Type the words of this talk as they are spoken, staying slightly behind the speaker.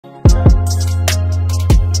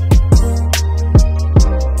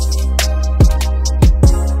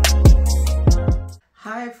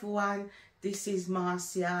This is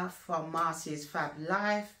Marcia from Marcia's Fab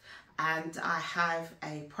Life, and I have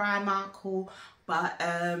a Primark haul, but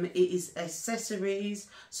it is accessories.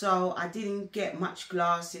 So I didn't get much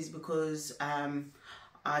glasses because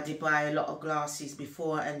I did buy a lot of glasses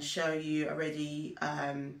before and show you already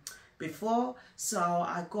before. So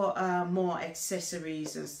I got more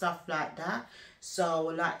accessories and stuff like that. So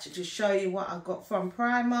I'd like to just show you what I got from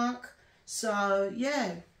Primark. So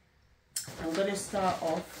yeah, I'm gonna start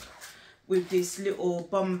off with this little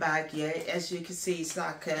bum bag. Yeah, as you can see, it's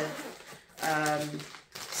like a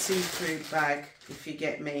see-through bag, if you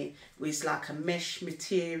get me. It's like a mesh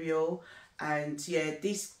material, and yeah,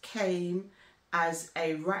 this came as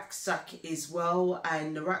a rucksack as well,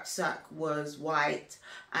 and the rucksack was white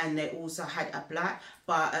and they also had a black,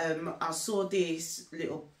 but I saw this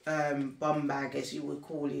little bum bag, as you would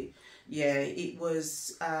call it. Yeah, it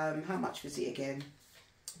was how much was it again?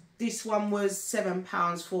 This one was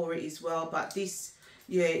 £7 for it as well, but this,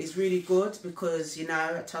 yeah, is really good because, you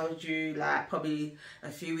know, I told you like probably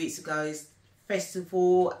a few weeks ago, it's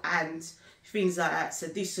festival and things like that. So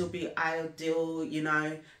this will be ideal, you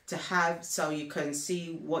know, to have, so you can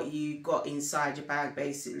see what you got inside your bag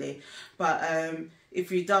basically. But if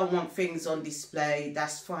you don't want things on display,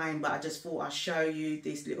 that's fine, but I just thought I'd show you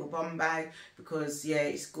this little bum bag because yeah,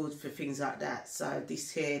 it's good for things like that. So this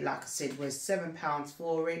here, like I said, was £7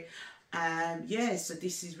 for it, and yeah, so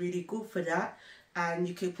this is really good for that. And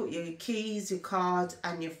you can put your keys, your card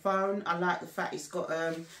and your phone. I like the fact it's got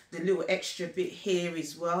the little extra bit here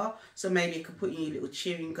as well, so maybe you can put your little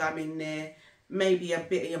chewing gum in there, maybe a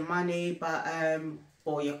bit of your money, but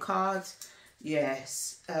or your card.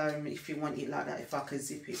 Yes, if you want it like that. If I can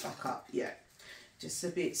zip it back up, yeah, just a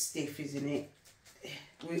bit stiff, isn't it?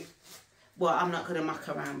 Well, I'm not gonna muck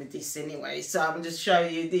around with this anyway, so I'm just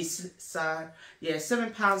showing you this. So yeah,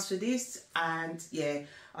 £7 for this, and yeah,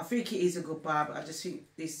 I think it is a good buy, but I just think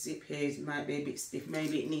this zip here might be a bit stiff.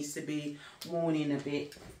 Maybe it needs to be worn in a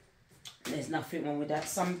bit. There's nothing wrong with that.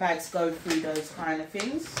 Some bags go through those kind of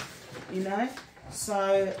things, you know.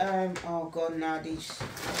 So oh god, now these,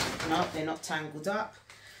 no, they're not tangled up.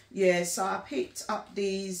 Yeah, so I picked up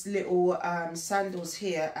these little sandals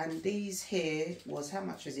here, and these here was, how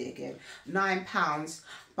much was it again? £9.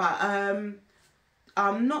 But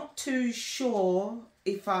I'm not too sure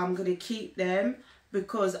if I'm gonna keep them,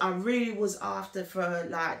 because I really was after for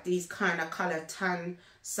like these kind of colour tan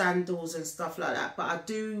sandals and stuff like that. But I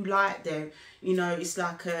do like them, you know. It's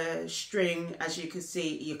like a string, as you can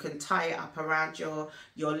see, you can tie it up around your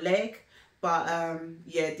leg. But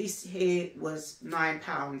yeah, this here was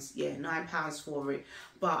 £9. Yeah, £9 for it.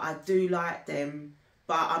 But I do like them,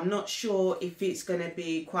 but I'm not sure if it's going to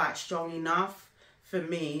be quite strong enough for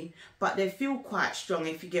me. But they feel quite strong,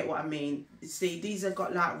 if you get what I mean. See, these have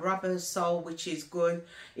got like rubber sole, which is good.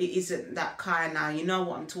 It isn't that kind of, you know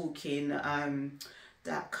what I'm talking,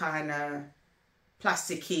 that kind of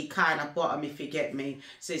plasticky kind of bottom, if you get me.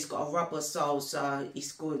 So it's got a rubber sole, so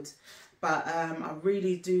it's good. But I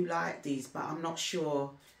really do like these, but I'm not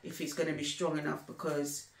sure if it's going to be strong enough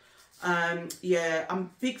because yeah,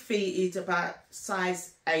 I'm big feeted, about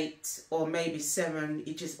size 8 or maybe 7.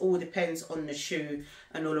 It just all depends on the shoe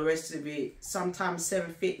and all the rest of it. Sometimes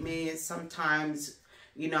 7 fit me, and sometimes,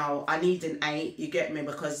 you know, I need an 8, you get me,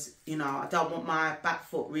 because, you know, I don't want my back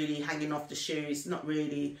foot really hanging off the shoe. It's not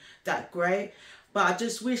really that great. But I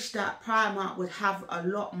just wish that Primark would have a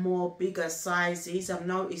lot more bigger sizes. I've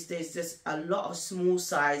noticed there's just a lot of small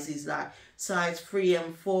sizes, like size 3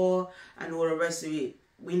 and 4 and all the rest of it.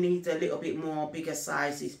 We need a little bit more bigger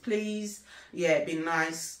sizes, please. Yeah, it'd be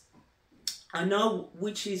nice. I know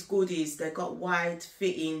which is good is they got wide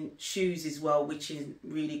fitting shoes as well, which is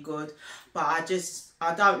really good. But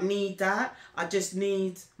I don't need that. I just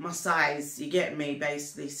need my size, you get me,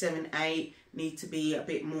 basically. 7, 8 need to be a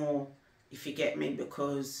bit more, if you get me,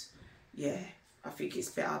 because yeah, I think it's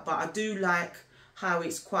better. But I do like how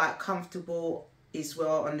it's quite comfortable as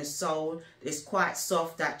well on the sole. It's quite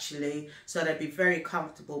soft actually, so they'd be very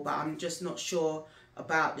comfortable. But I'm just not sure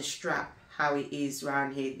about the strap, how it is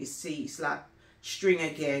around here. You see, it's like string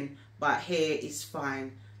again, but here it's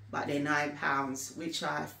fine. But they're £9, which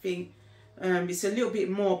I think it's a little bit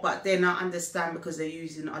more, but then I understand because they're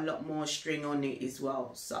using a lot more string on it as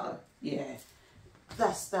well. So yeah,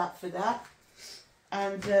 that's that for that.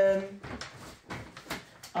 And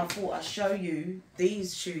I thought I'd show you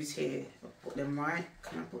these shoes here. I'll put them right.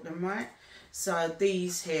 Can I put them right? So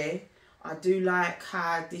these here, I do like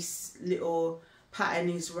how this little pattern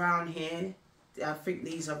is round here. I think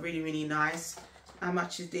these are really, really nice. How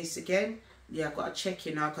much is this again? yeah, I've got to check,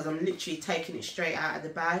 you know, because I'm literally taking it straight out of the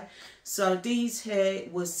bag. So these here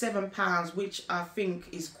was £7, which I think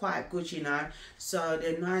is quite good, you know. So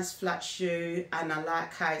they're nice flat shoe, and I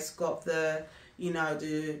like how it's got the, you know,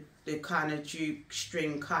 the kind of dupe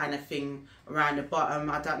string kind of thing around the bottom.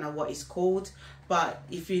 I don't know what it's called, but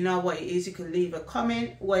if you know what it is, you can leave a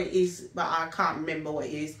comment what it is, but I can't remember what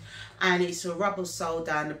it is. And it's a rubber sole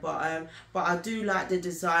down the bottom, but I do like the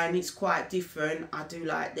design. It's quite different. I do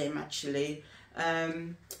like them actually.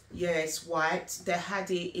 Yeah, it's white. They had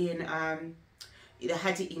it in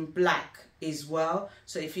black as well.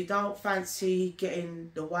 So if you don't fancy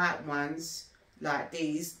getting the white ones like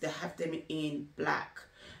these, they have them in black.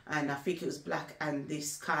 And I think it was black and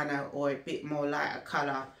this kind of, or a bit more lighter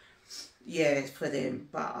colour, yeah, for them.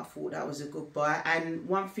 But I thought that was a good buy. And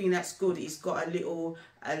one thing that's good, it's got a little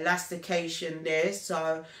elastication there,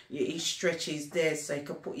 so it stretches there, so you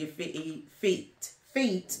can put your feet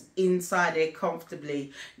inside there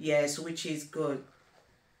comfortably, yes, which is good.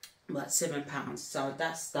 But £7, so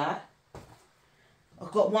that's that.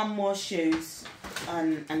 I've got one more shoes,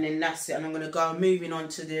 and then that's it, and I'm going to go moving on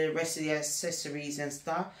to the rest of the accessories and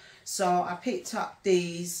stuff. So I picked up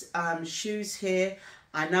these shoes here.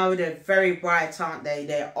 I know they're very bright, aren't they?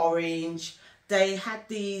 They're orange. They had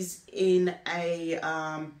these in a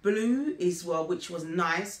blue as well, which was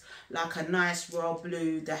nice, like a nice royal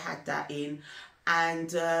blue. They had that in,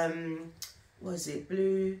 and what is it,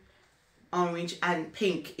 blue, orange and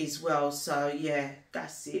pink as well. So yeah,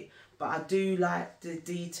 that's it. But I do like the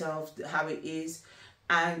detail of how it is.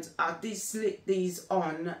 And I did slip these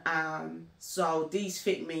on, so these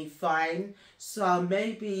fit me fine. So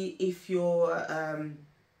maybe if you're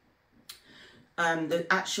the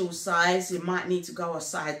actual size, you might need to go a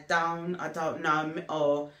size down, I don't know,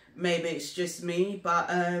 or maybe it's just me, but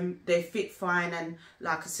they fit fine, and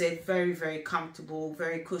like I said, very, very comfortable,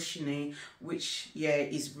 very cushiony, which, yeah,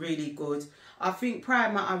 is really good. I think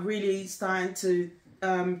Primark are really starting to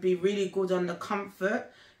be really good on the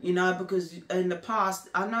comfort, you know, because in the past,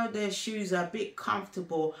 I know their shoes are a bit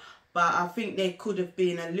comfortable, but I think they could have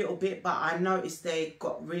been a little bit, but I noticed they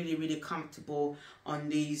got really, really comfortable on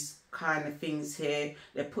these kind of things here.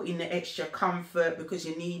 They're putting the extra comfort because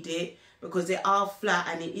you need it, because they are flat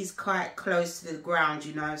and it is quite close to the ground,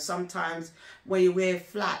 you know. Sometimes when you wear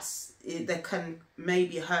flats, they can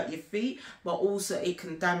maybe hurt your feet, but also it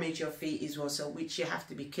can damage your feet as well, so which you have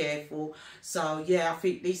to be careful. So yeah, I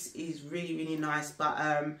think this is really, really nice. But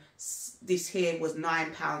this here was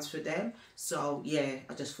 £9 for them, so yeah,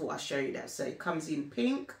 I just thought I'd show you that. So it comes in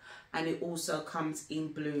pink and it also comes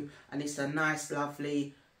in blue, and it's a nice,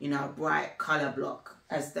 lovely, you know, bright colour block,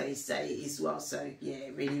 as they say as well. So yeah,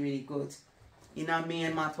 really, really good. You know me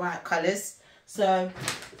and my bright colours. So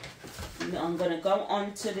I'm going to go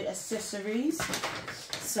on to the accessories.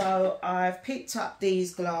 So I've picked up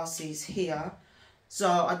these glasses here. So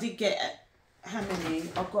I did get, how many?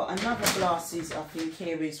 I've got another glasses, I think,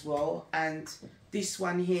 here as well. And this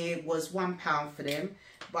one here was £1 for them.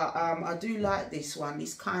 But I do like this one.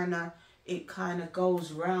 It's it kind of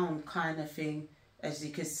goes round kind of thing, as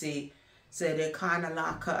you can see. So they're kind of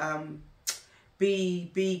like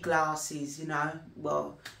B glasses, you know.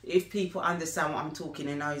 Well, if people understand what I'm talking,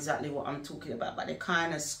 they know exactly what I'm talking about. But they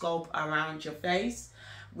kind of scope around your face,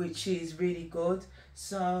 which is really good.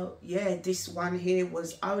 So yeah, this one here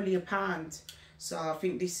was only £1. So I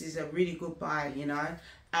think this is a really good buy, you know.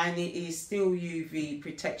 And it is still UV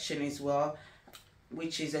protection as well,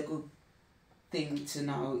 which is a good thing to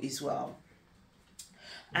know as well.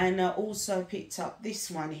 And I also picked up this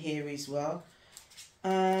one here as well.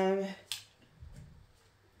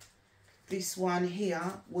 This one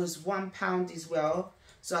here was £1 as well.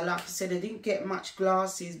 So like I said, I didn't get much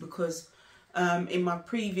glasses because in my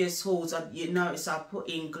previous hauls, you notice I put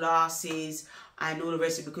in glasses and all the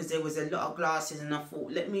rest of it because there was a lot of glasses, and I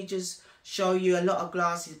thought, let me just show you a lot of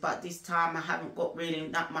glasses, but this time I haven't got really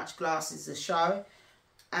that much glasses to show.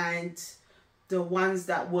 And the ones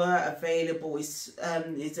that were available is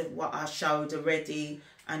what I showed already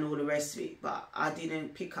and all the rest of it, but I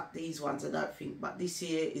didn't pick up these ones, I don't think. But this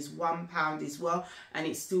here is £1 as well, and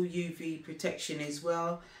it's still UV protection as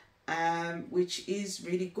well, which is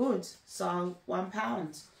really good. So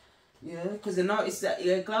 £1, yeah, because I noticed that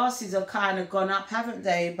your glasses are kind of gone up, haven't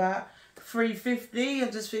they? But £3.50,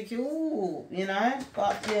 I'm just thinking, ooh, you know.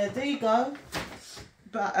 But yeah, there you go.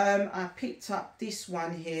 But I picked up this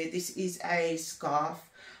one here. This is a scarf.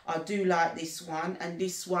 I do like this one, and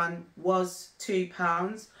this one was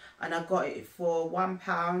 £2 and I got it for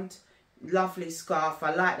 £1. Lovely scarf.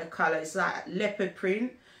 I like the colour. It's like leopard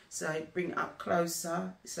print. So bring it up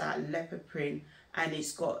closer. It's like leopard print, and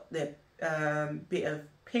it's got the bit of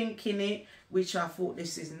pink in it, which I thought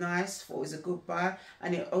this is nice, thought it was a good buy.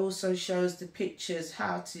 And it also shows the pictures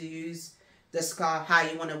how to use the scarf, how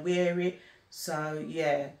you want to wear it. So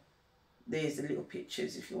yeah, there's the little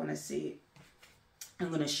pictures if you want to see it. I'm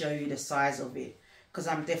going to show you the size of it, because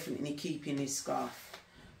I'm definitely keeping this scarf,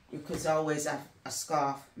 because I always have a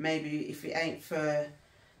scarf. Maybe if it ain't for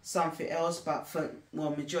something else, but for,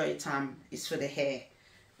 well, majority of the time it's for the hair,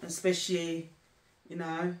 especially, you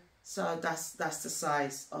know. So that's the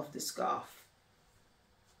size of the scarf.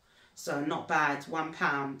 So not bad,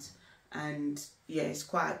 £1, and yeah, it's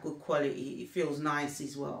quite good quality. It feels nice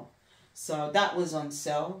as well. So that was on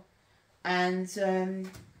sale. And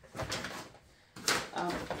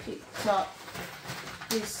I picked up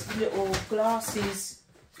this little glasses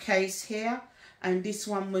case here, and this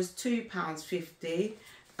one was £2.50.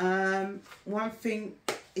 One thing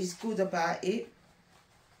is good about it,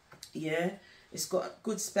 yeah, it's got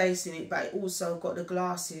good space in it, but it also got the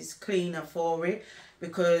glasses cleaner for it,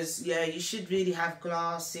 because yeah, you should really have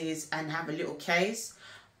glasses and have a little case.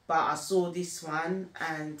 But I saw this one,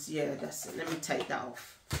 and yeah, that's it. Let me take that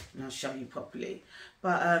off and I'll show you properly.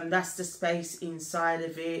 But that's the space inside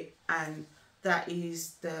of it, and that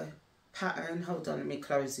is the pattern. Hold on, let me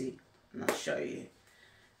close it and I'll show you.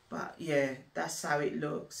 But yeah, that's how it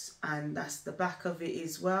looks, and that's the back of it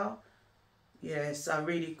as well. Yeah, so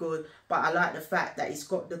really good. But I like the fact that it's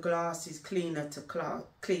got the glasses cleaner to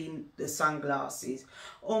clean the sunglasses.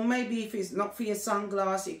 Or maybe if it's not for your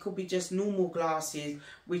sunglasses, it could be just normal glasses,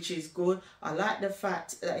 which is good. I like the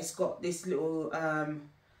fact that it's got this little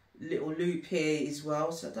little loop here as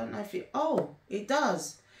well. So I don't know if it, oh, it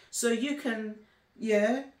does. So you can,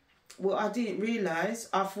 yeah, well, I didn't realise.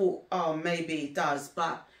 I thought, oh, maybe it does.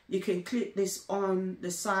 But you can clip this on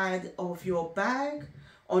the side of your bag,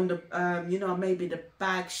 on the, you know, maybe the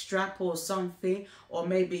bag strap or something. Or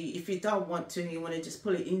maybe if you don't want to, you want to just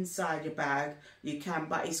pull it inside your bag, you can.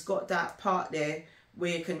 But it's got that part there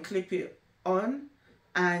where you can clip it on.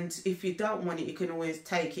 And if you don't want it, you can always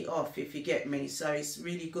take it off, if you get me. So it's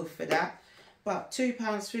really good for that. But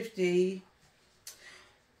 £2.50,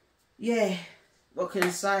 yeah, what can I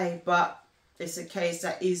say? But it's a case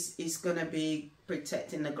that is going to be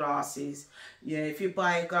protecting the glasses. Yeah, if you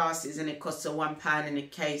buy glasses and it costs £1 and the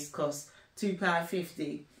case costs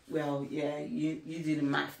 £2.50, well, yeah, you do the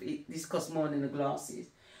math. This costs more than the glasses.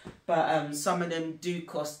 But some of them do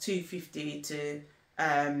cost £2.50 to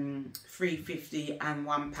 £3.50 and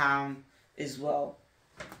 £1 as well.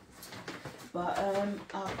 But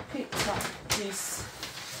I picked up this.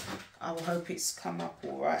 I hope it's come up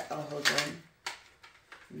all right. Oh, hold on.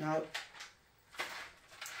 No.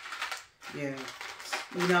 Yeah.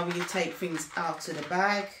 You know, when you take things out of the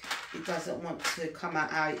bag, it doesn't want to come out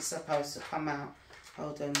how it's supposed to come out.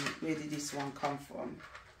 Hold on. Where did this one come from?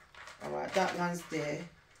 All right, that one's there.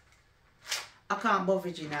 I can't bother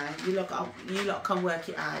you now. You lot can work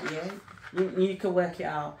it out, yeah? You can work it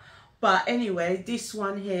out. But anyway, this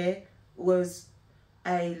one here was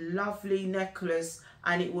a lovely necklace,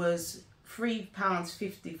 and it was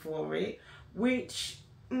 £3.50 for it, which,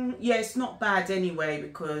 yeah, it's not bad anyway,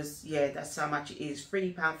 because, yeah, that's how much it is,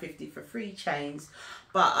 £3.50 for 3 chains.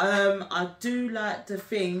 But I do like the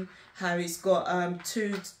thing, how it's got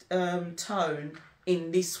two-tone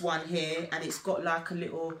in this one here, and it's got like a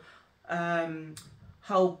little...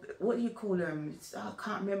 whole, what do you call them? I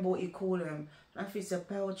can't remember what you call them. I don't know if it's a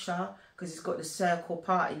belcher, because it's got the circle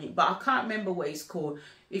part in it, but I can't remember what it's called.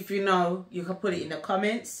 If you know, you can put it in the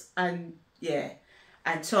comments, and yeah,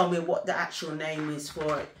 and tell me what the actual name is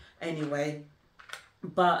for it anyway.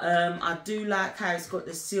 But I do like how it's got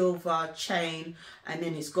the silver chain, and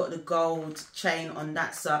then it's got the gold chain on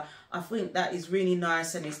that side. I think that is really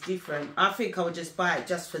nice, and it's different. I think I would just buy it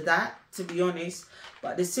just for that, to be honest.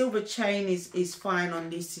 But the silver chain is fine on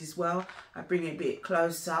this as well. I bring it a bit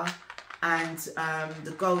closer. And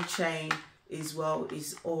the gold chain as well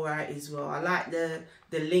is alright as well. I like the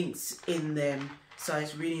links in them, so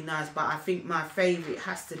it's really nice. But I think my favourite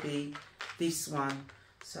has to be this one.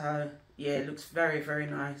 So yeah, it looks very, very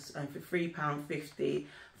nice. And for £3.50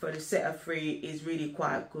 for the set of 3 is really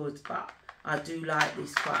quite good. But I do like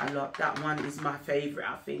this quite a lot. That one is my favourite,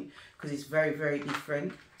 I think, because it's very, very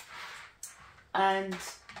different. And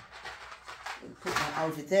put that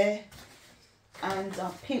over there. And I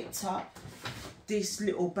picked up this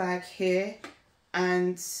little bag here,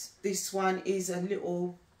 and this one is a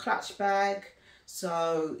little clutch bag,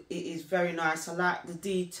 so it is very nice. I like the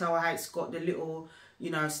detail, how it's got the little, you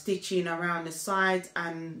know, stitching around the side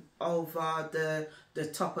and over the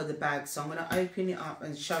top of the bag. So I'm going to open it up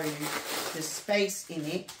and show you the space in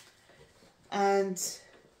it. And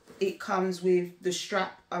it comes with the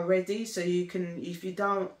strap already, so you can, if you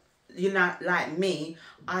don't, you're not like me,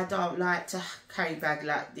 I don't like to carry a bag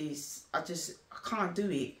like this. I can't do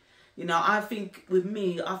it. You know, I think with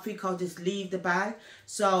me, I think I'll just leave the bag.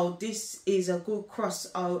 So this is a good cross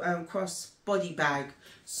body bag,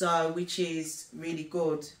 so which is really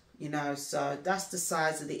good. You know, so that's the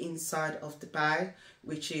size of the inside of the bag,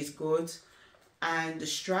 which is good, and the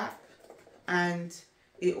strap, and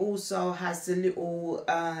it also has the little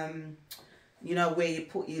you know, where you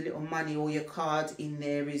put your little money or your card in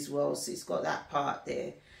there as well. So it's got that part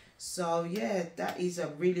there. So yeah, that is a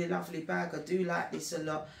really lovely bag. I do like this a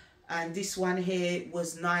lot. And this one here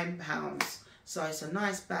was £9. So it's a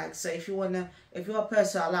nice bag. So if you wanna, if you're a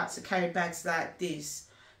person that likes to carry bags like this,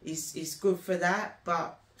 it's good for that.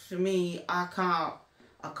 But for me, I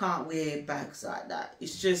can't wear bags like that.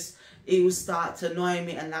 It's just, it will start to annoy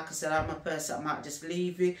me, and like I said, I'm a person that might just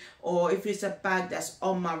leave it. Or if it's a bag that's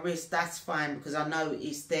on my wrist, that's fine because I know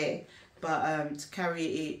it's there. But to carry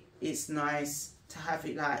it, it's nice to have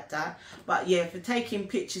it like that. But yeah, for taking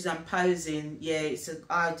pictures and posing, yeah, it's an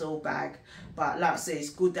ideal bag. But like I said, it's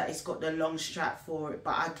good that it's got the long strap for it.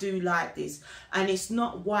 But I do like this, and it's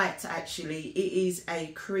not white actually, it is a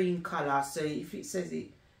cream colour. So if it says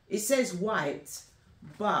it says white,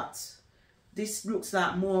 but this looks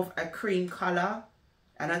like more of a cream colour.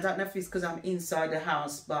 And I don't know if it's because I'm inside the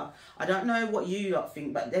house, but I don't know what you lot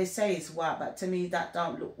think, but they say it's white, but to me that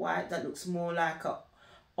don't look white. That looks more like a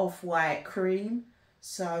off-white cream.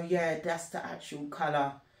 So yeah, that's the actual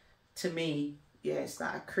colour to me. Yeah, it's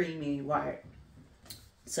like a creamy white.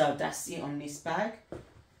 So that's it on this bag.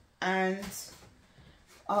 And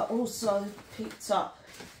I also picked up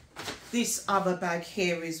this other bag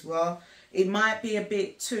here as well. It might be a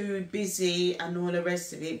bit too busy and all the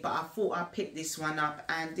rest of it, but I thought I'd pick this one up.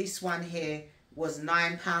 And this one here was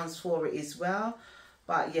 £9 for it as well.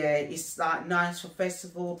 But yeah, it's like nice for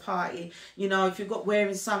festival, party. You know, if you've got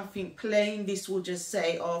wearing something plain, this will just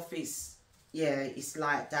say off. It's, yeah, it's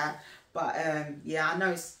like that. But yeah, I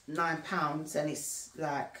know it's £9 and it's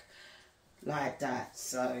like that.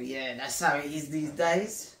 So yeah, that's how it is these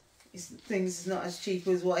days. Things not as cheap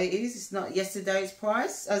as what it is. It's not yesterday's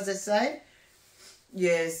price, as they say.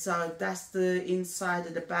 Yeah, so that's the inside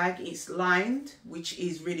of the bag. It's lined, which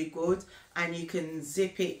is really good, and you can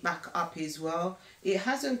zip it back up as well. It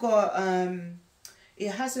hasn't got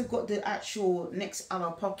the actual next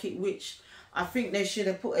other pocket, which I think they should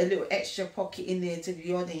have put a little extra pocket in there, to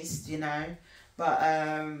be honest, you know. But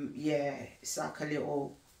yeah, it's like a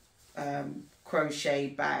little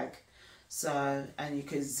crochet bag. So, and you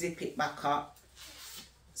can zip it back up,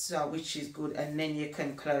 so which is good, and then you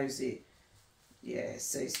can close it. Yeah,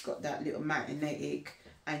 so it's got that little magnetic,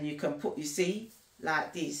 and you can put, you see,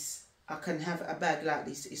 like this. I can have a bag like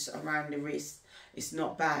this. It's around the wrist. It's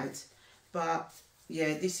not bad. But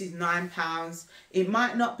yeah, this is £9. It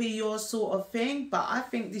might not be your sort of thing, but I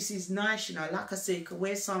think this is nice, you know. Like I said, you can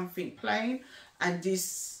wear something plain and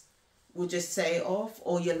this will just say it off,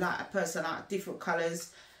 or you like a person like different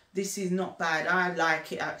colours. This is not bad. I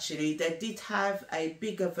like it actually. They did have a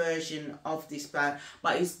bigger version of this bag,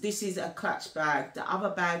 but this is a clutch bag. The other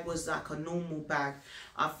bag was like a normal bag.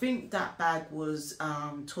 I think that bag was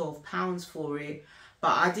 £12 for it,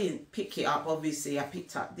 but I didn't pick it up. Obviously, I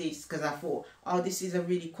picked up this because I thought, oh, this is a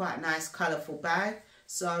really quite nice colourful bag.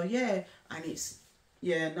 So yeah, and it's,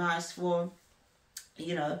 yeah, nice for,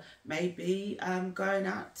 you know, maybe going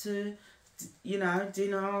out to, you know,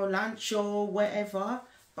 dinner or lunch or whatever.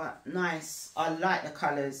 But nice. I like the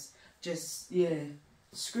colours. Just, yeah,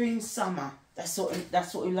 scream summer. That's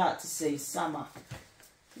what we like to see, summer.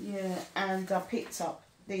 Yeah, and I picked up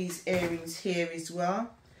these earrings here as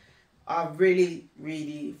well. I really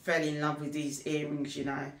fell in love with these earrings, you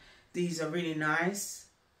know. These are really nice.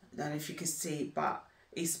 I don't know if you can see, but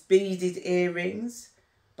it's beaded earrings,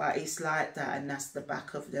 but it's like that, and that's the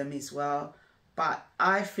back of them as well. But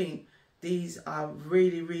I think these are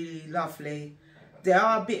really lovely. There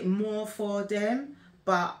are a bit more for them,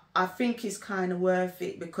 but I think it's kind of worth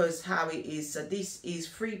it because how it is. So this is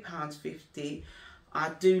 £3.50. I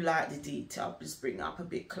do like the detail. Just bring it up a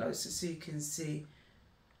bit closer so you can see.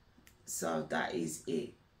 So that is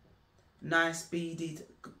it. Nice beaded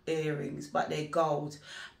earrings, but they're gold.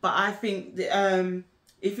 But I think that,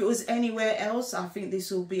 if it was anywhere else, I think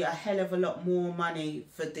this will be a hell of a lot more money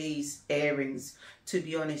for these earrings, to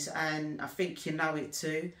be honest. And I think you know it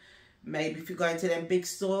too. Maybe if you go into them big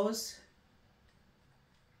stores,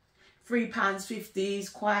 £3.50 is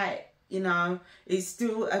quite, you know, it's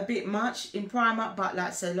still a bit much in Primark, but like I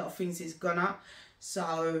said, a lot of things has gone up.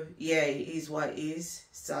 So yeah, it is what it is.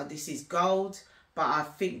 So this is gold, but I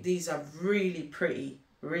think these are really pretty.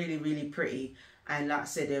 Really, really pretty. And like I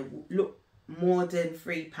said, they look more than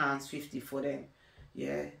 £3.50 for them.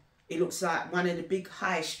 Yeah, it looks like one of the big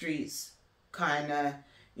high streets, kind of,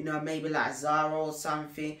 you know, maybe like Zara or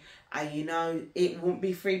something. And you know, it won't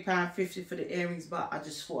be £3.50 for the earrings, but I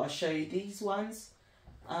just thought I'd show you these ones.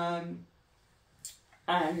 My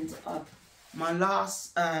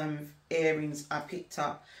last earrings I picked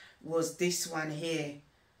up was this one here.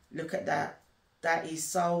 Look at that. That is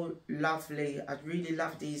so lovely. I really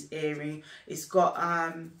love these earrings. It's got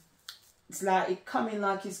it's like it coming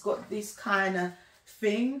like it's got this kind of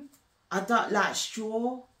thing. I don't like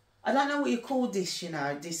straw. I don't know what you call this, you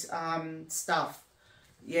know, this stuff.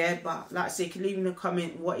 Yeah, but like I say, you can leave in the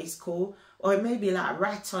comment what it's called. Or it may be like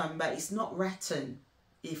rattan, but it's not rattan,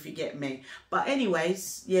 if you get me. But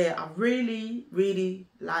anyways, yeah, I really, really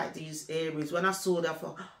like these earrings. When I saw that, I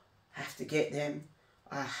thought, I have to get them.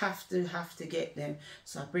 I have to get them.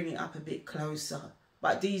 So I bring it up a bit closer.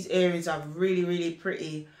 But these earrings are really, really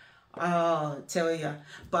pretty. Oh, tell ya.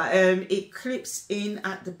 But it clips in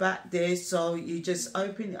at the back there, so you just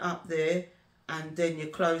open it up there and then you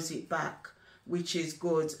close it back, which is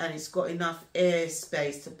good. And it's got enough air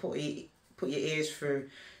space to put your ears through,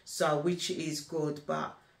 so which is good.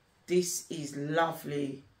 But this is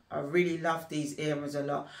lovely. I really love these earrings a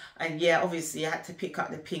lot. And yeah, obviously I had to pick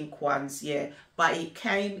up the pink ones, yeah. But it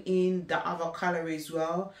came in the other colour as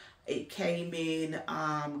well. It came in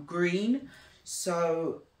green.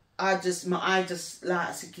 So I just like,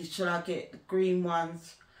 should I get the green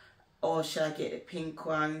ones or should I get the pink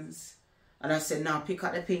ones? And I said, no, pick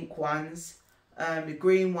up the pink ones. The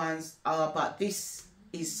green ones are, but this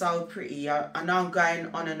is so pretty. I know I'm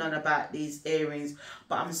going on and on about these earrings,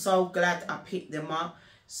 but I'm so glad I picked them up.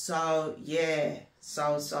 So yeah,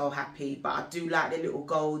 so happy. But I do like the little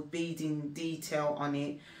gold beading detail on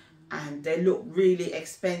it, and they look really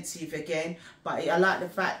expensive again, but I like the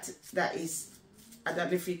fact that it's, I don't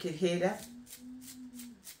know if you can hear that.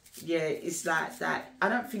 Yeah, it's like that. I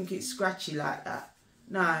don't think it's scratchy like that.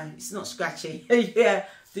 No, it's not scratchy. Yeah,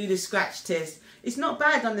 do the scratch test. It's not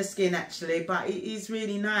bad on the skin actually, but it is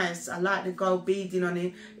really nice. I like the gold beading on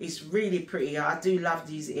it. It's really pretty. I do love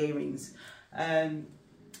these earrings.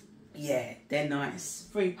 Yeah, they're nice.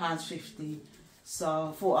 £3.50. So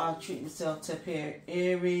I thought I'd treat myself to a pair of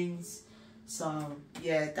earrings. So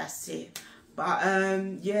yeah, that's it. But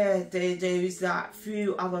yeah, there is like a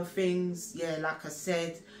few other things, yeah, like I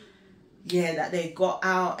said, yeah, that they got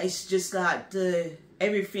out. It's just like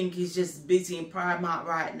everything is just busy in Primark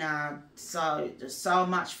right now, so there's so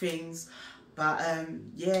much things. But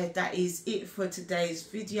yeah, that is it for today's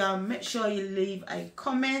video. Make sure you leave a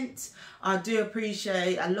comment. I do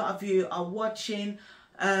appreciate a lot of you are watching,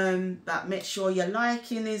 but make sure you're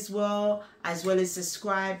liking as well as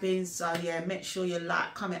subscribing. So yeah, make sure you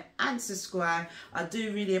like, comment and subscribe. I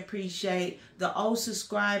do really appreciate the old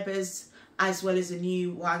subscribers as well as the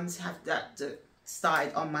new ones have that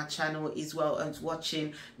started on my channel as well as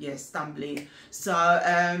watching. Yeah, stumbling. So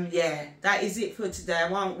yeah, that is it for today. I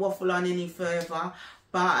won't waffle on any further,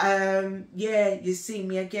 but yeah, you see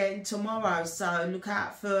me again tomorrow, so look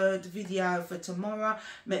out for the video for tomorrow.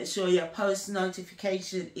 Make sure your post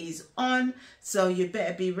notification is on, so you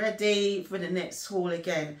better be ready for the next haul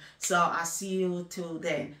again. So I'll see you till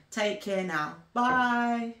then. Take care now.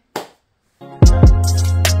 Bye.